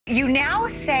You now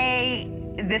say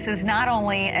this is not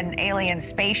only an alien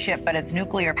spaceship, but it's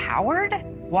nuclear powered?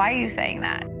 Why are you saying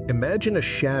that? Imagine a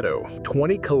shadow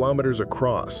 20 kilometers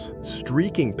across,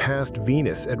 streaking past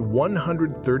Venus at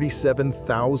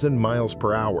 137,000 miles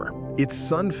per hour, its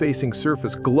sun-facing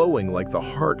surface glowing like the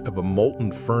heart of a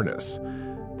molten furnace.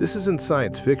 This isn't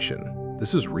science fiction,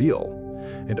 this is real.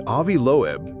 And Avi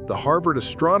Loeb, the Harvard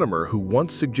astronomer who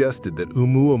once suggested that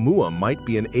Oumuamua might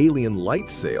be an alien light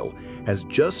sail, has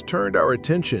just turned our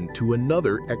attention to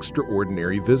another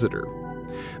extraordinary visitor.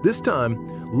 This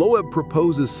time, Loeb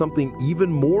proposes something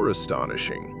even more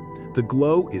astonishing. The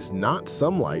glow is not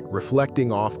sunlight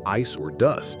reflecting off ice or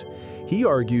dust. He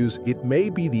argues it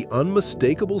may be the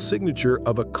unmistakable signature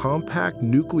of a compact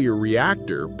nuclear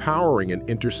reactor powering an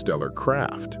interstellar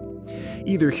craft.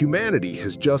 Either humanity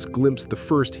has just glimpsed the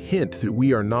first hint that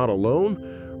we are not alone,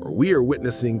 or we are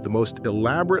witnessing the most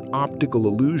elaborate optical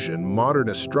illusion modern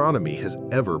astronomy has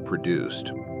ever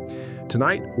produced.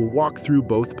 Tonight, we'll walk through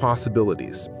both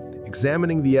possibilities,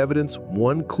 examining the evidence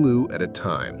one clue at a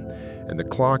time, and the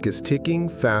clock is ticking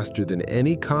faster than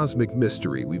any cosmic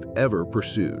mystery we've ever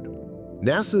pursued.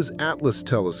 NASA's Atlas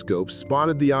telescope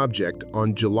spotted the object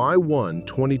on July 1,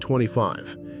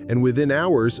 2025, and within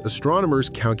hours, astronomers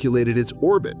calculated its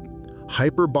orbit,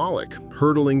 hyperbolic,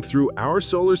 hurtling through our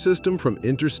solar system from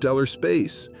interstellar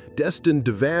space, destined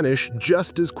to vanish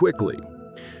just as quickly.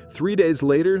 3 days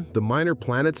later, the Minor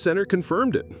Planet Center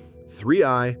confirmed it.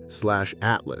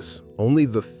 3I/Atlas, only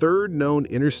the third known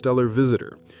interstellar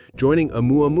visitor, joining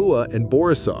Oumuamua and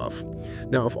Borisov.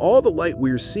 Now, if all the light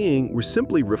we're seeing were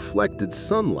simply reflected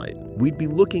sunlight, we'd be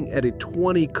looking at a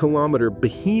 20-kilometer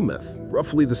behemoth,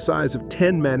 roughly the size of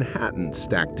 10 Manhattans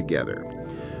stacked together.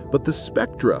 But the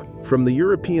spectra from the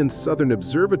European Southern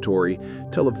Observatory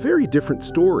tell a very different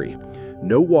story.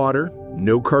 No water,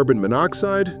 no carbon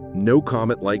monoxide, no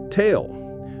comet-like tail.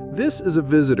 This is a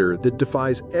visitor that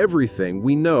defies everything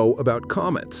we know about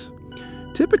comets.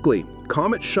 Typically,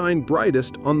 comets shine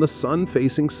brightest on the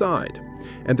sun-facing side,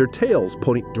 and their tails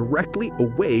point directly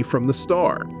away from the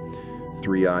star.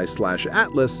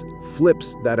 3I/Atlas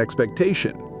flips that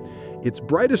expectation. Its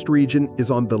brightest region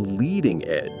is on the leading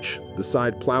edge, the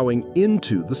side plowing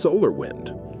into the solar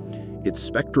wind. Its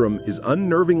spectrum is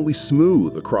unnervingly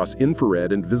smooth across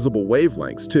infrared and visible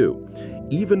wavelengths too,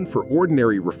 even for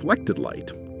ordinary reflected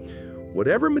light.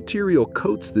 Whatever material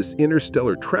coats this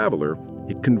interstellar traveler,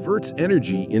 it converts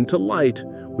energy into light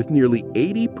with nearly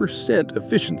 80%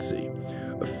 efficiency,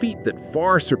 a feat that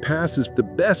far surpasses the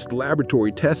best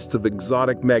laboratory tests of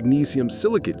exotic magnesium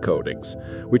silicate coatings,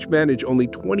 which manage only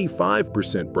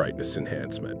 25% brightness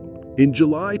enhancement. In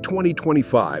July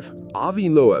 2025, Avi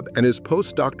Loeb and his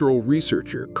postdoctoral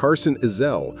researcher, Carson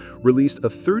Ezell, released a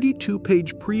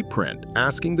 32-page preprint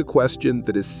asking the question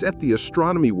that has set the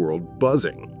astronomy world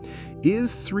buzzing.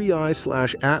 Is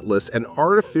 3I/Atlas an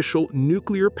artificial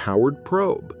nuclear-powered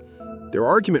probe? Their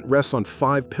argument rests on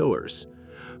 5 pillars.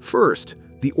 First,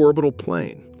 the orbital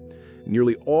plane.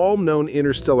 Nearly all known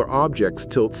interstellar objects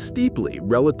tilt steeply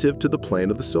relative to the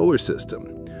plane of the solar system.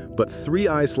 But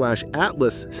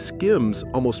 3I/Atlas skims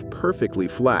almost perfectly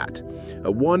flat,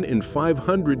 a 1 in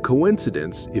 500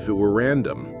 coincidence if it were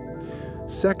random.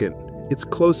 Second, its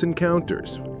close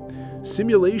encounters.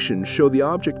 Simulations show the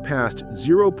object passed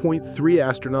 0.3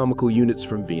 astronomical units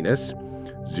from Venus,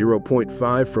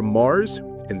 0.5 from Mars,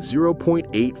 and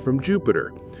 0.8 from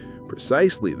Jupiter,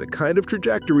 precisely the kind of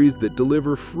trajectories that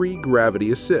deliver free gravity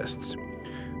assists.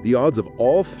 The odds of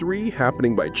all three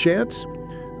happening by chance?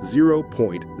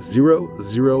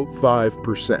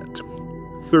 0.005%.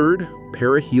 Third,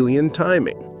 perihelion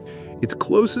timing. Its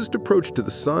closest approach to the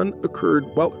Sun occurred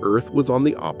while Earth was on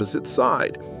the opposite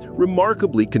side,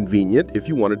 remarkably convenient if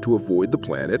you wanted to avoid the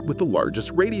planet with the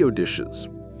largest radio dishes.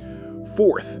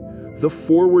 Fourth, the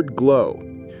forward glow.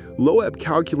 Loeb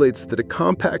calculates that a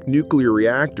compact nuclear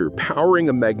reactor powering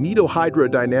a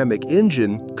magnetohydrodynamic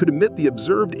engine could emit the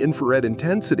observed infrared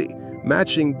intensity,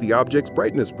 matching the object's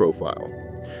brightness profile.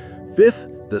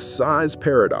 Fifth, the size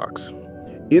paradox.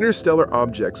 Interstellar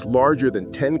objects larger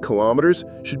than 10 kilometers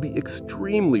should be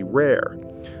extremely rare,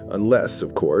 unless,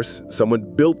 of course,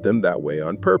 someone built them that way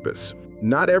on purpose.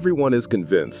 Not everyone is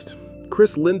convinced.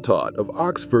 Chris Lintott of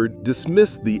Oxford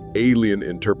dismissed the alien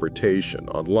interpretation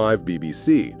on live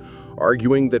BBC,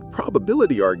 arguing that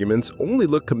probability arguments only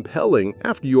look compelling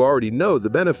after you already know the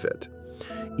benefit.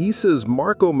 ESA's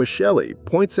Marco Micheli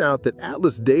points out that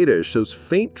Atlas data shows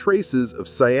faint traces of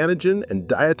cyanogen and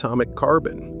diatomic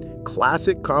carbon,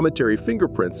 classic cometary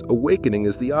fingerprints awakening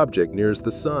as the object nears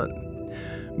the Sun.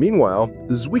 Meanwhile,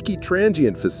 the Zwicky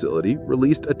Transient Facility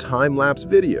released a time-lapse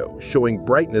video showing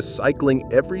brightness cycling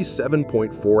every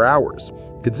 7.4 hours,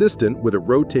 consistent with a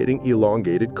rotating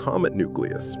elongated comet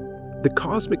nucleus. The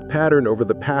cosmic pattern over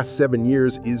the past 7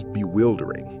 years is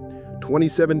bewildering.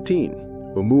 2017,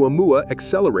 Oumuamua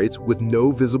accelerates with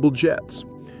no visible jets.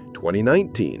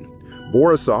 2019,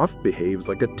 Borisov behaves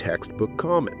like a textbook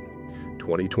comet.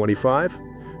 2025,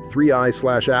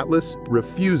 3I/Atlas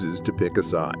refuses to pick a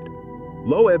side.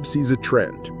 Loeb sees a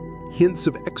trend, hints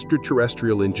of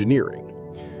extraterrestrial engineering.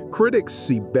 Critics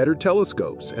see better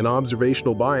telescopes and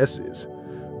observational biases.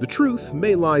 The truth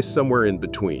may lie somewhere in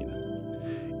between.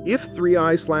 If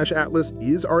 3I/Atlas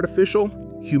is artificial,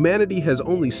 humanity has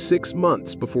only 6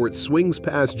 months before it swings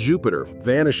past Jupiter,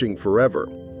 vanishing forever.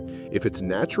 If it's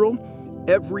natural,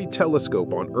 every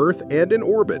telescope on Earth and in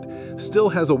orbit still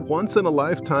has a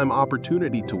once-in-a-lifetime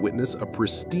opportunity to witness a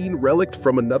pristine relic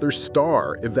from another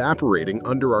star evaporating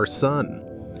under our sun.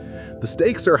 The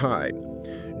stakes are high.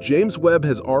 James Webb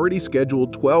has already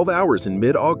scheduled 12 hours in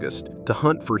mid-August to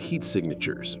hunt for heat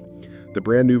signatures. The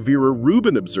brand new Vera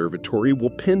Rubin Observatory will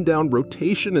pin down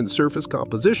rotation and surface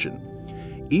composition.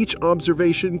 Each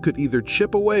observation could either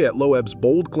chip away at Loeb's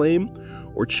bold claim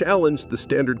or challenge the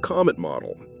standard comet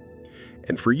model.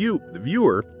 And for you, the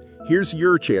viewer, here's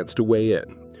your chance to weigh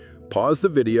in. Pause the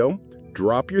video,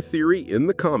 drop your theory in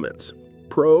the comments.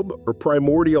 Probe or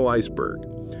primordial iceberg?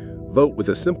 Vote with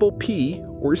a simple P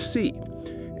or C,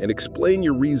 and explain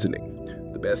your reasoning.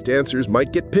 The best answers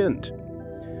might get pinned.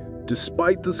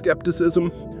 Despite the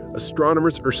skepticism,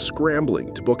 astronomers are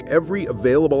scrambling to book every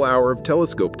available hour of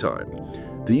telescope time.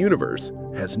 The universe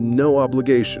has no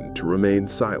obligation to remain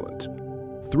silent.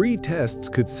 3 tests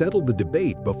could settle the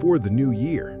debate before the new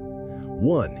year.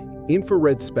 1.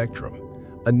 Infrared spectrum.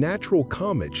 A natural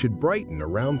comet should brighten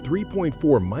around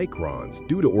 3.4 microns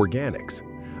due to organics.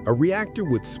 A reactor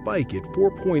would spike at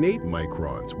 4.8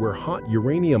 microns where hot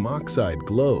uranium oxide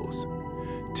glows.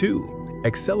 2.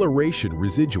 Acceleration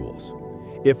residuals.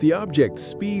 If the object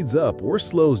speeds up or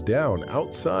slows down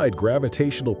outside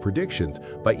gravitational predictions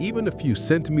by even a few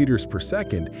centimeters per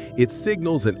second, it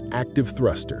signals an active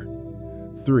thruster.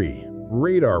 3.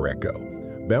 Radar echo,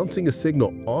 bouncing a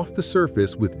signal off the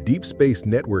surface with deep space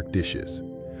network dishes.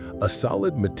 A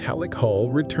solid metallic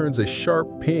hull returns a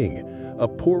sharp ping. A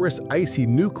porous icy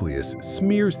nucleus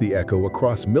smears the echo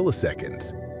across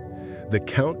milliseconds. The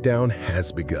countdown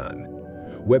has begun.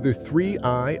 Whether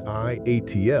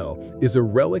 3I/ATL is a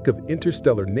relic of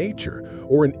interstellar nature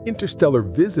or an interstellar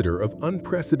visitor of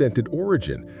unprecedented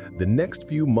origin, the next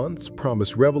few months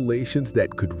promise revelations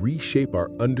that could reshape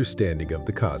our understanding of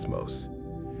the cosmos.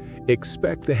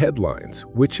 Expect the headlines,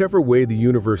 whichever way the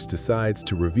universe decides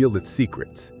to reveal its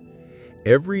secrets.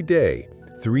 Every day,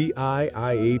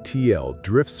 3I/ATL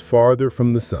drifts farther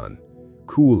from the sun,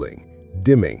 cooling,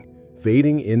 dimming,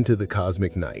 fading into the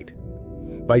cosmic night.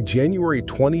 By January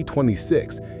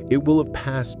 2026, it will have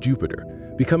passed Jupiter,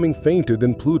 becoming fainter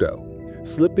than Pluto,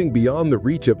 slipping beyond the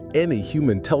reach of any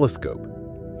human telescope.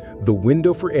 The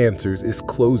window for answers is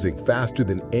closing faster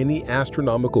than any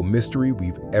astronomical mystery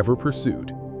we've ever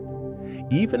pursued.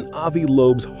 Even Avi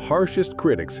Loeb's harshest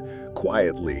critics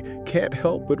quietly can't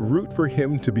help but root for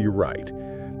him to be right,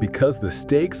 because the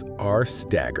stakes are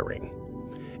staggering.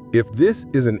 If this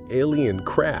is an alien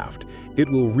craft, it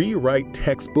will rewrite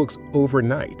textbooks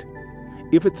overnight.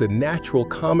 If it's a natural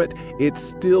comet, it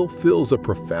still fills a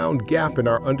profound gap in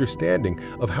our understanding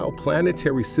of how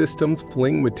planetary systems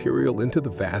fling material into the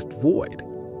vast void.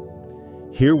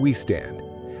 Here we stand,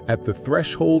 at the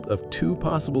threshold of 2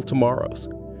 possible tomorrows.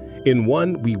 In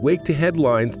one, we wake to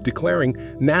headlines declaring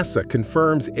NASA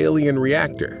confirms alien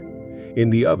reactor. In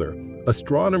the other,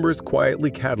 astronomers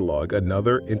quietly catalog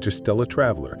another interstellar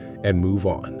traveler and move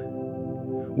on.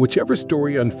 Whichever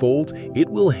story unfolds, it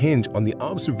will hinge on the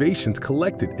observations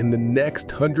collected in the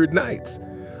next 100 nights,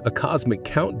 a cosmic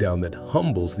countdown that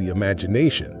humbles the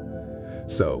imagination.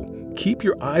 So, keep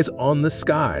your eyes on the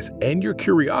skies and your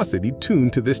curiosity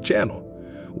tuned to this channel.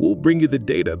 We'll bring you the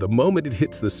data the moment it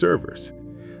hits the servers.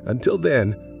 Until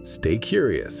then, stay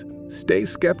curious, stay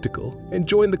skeptical, and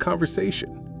join the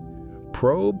conversation.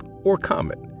 Probe or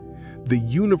comet? The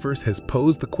universe has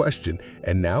posed the question,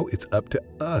 and now it's up to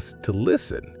us to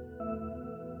listen.